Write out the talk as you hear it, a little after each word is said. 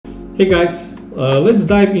Hey guys, let's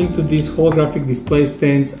dive into these holographic display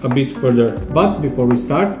stands a bit further. But before we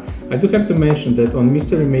start, I do have to mention that on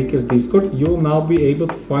Mysterymakers Discord you will now be able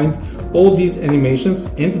to find all these animations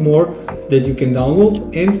and more that you can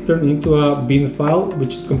download and turn into a bin file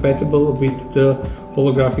which is compatible with the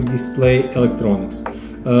holographic display electronics.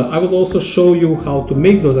 I will also show you how to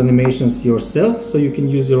make those animations yourself so you can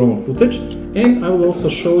use your own footage, and I will also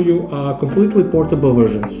show you a completely portable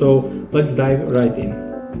version. So let's dive right in.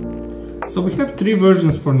 So we have 3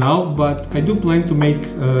 versions for now, but I do plan to make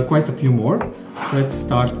quite a few more. Let's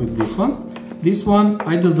start with this one. This one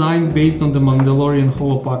I designed based on the Mandalorian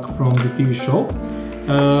holopack from the TV show.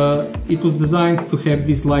 It was designed to have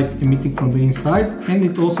this light emitting from the inside, and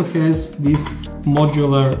it also has this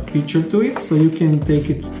modular feature to it, so you can take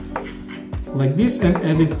it like this and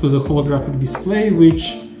add it to the holographic display, which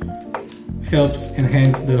helps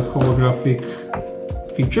enhance the holographic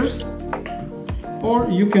features. Or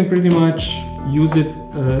you can pretty much use it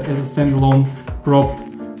as a standalone prop,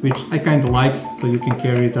 which I kind of like, so you can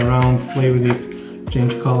carry it around, play with it,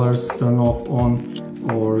 change colors, turn off, on,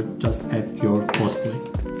 or just add to your cosplay.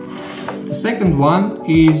 The second one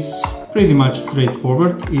is pretty much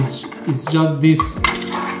straightforward. It's just this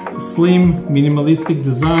slim minimalistic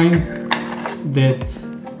design that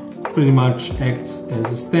pretty much acts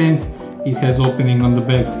as a stand. It has opening on the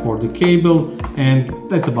back for the cable, and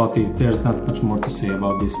that's about it. There's not much more to say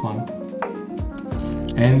about this one.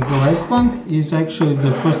 And the last one is actually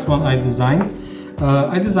the first one I designed.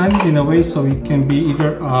 I designed it in a way so it can be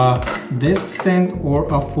either a desk stand or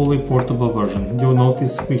a fully portable version. You'll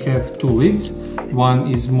notice we have 2 lids. One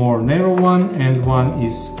is more narrow one and one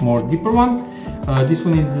is more deeper one. This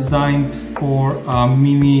one is designed for a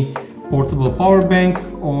mini portable power bank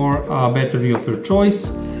or a battery of your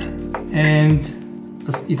choice. And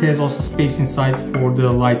it has also space inside for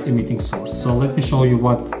the light emitting source. So let me show you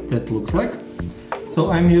what that looks like.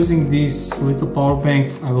 So I'm using this little power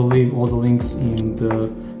bank. I will leave all the links in the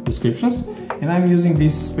descriptions. And I'm using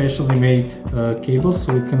these specially made cables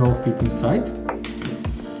so it can all fit inside.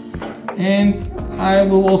 And I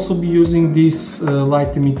will also be using this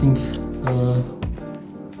light emitting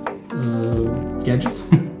gadget.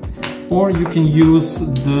 Or you can use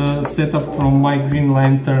the setup from my Green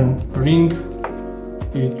Lantern ring,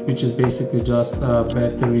 which is basically just a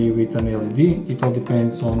battery with an LED. It all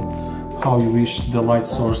depends on how you wish the light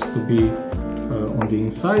source to be on the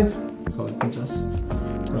inside. So let me just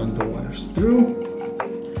run the wires through.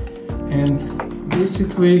 And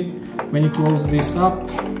basically, when you close this up,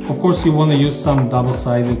 of course you want to use some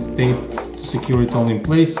double-sided tape to secure it all in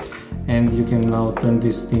place. And you can now turn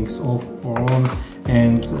these things off or on.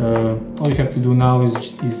 And all you have to do now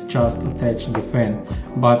is just attach the fan.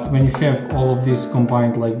 But when you have all of this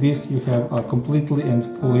combined like this, you have a completely and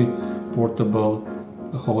fully portable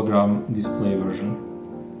hologram display version.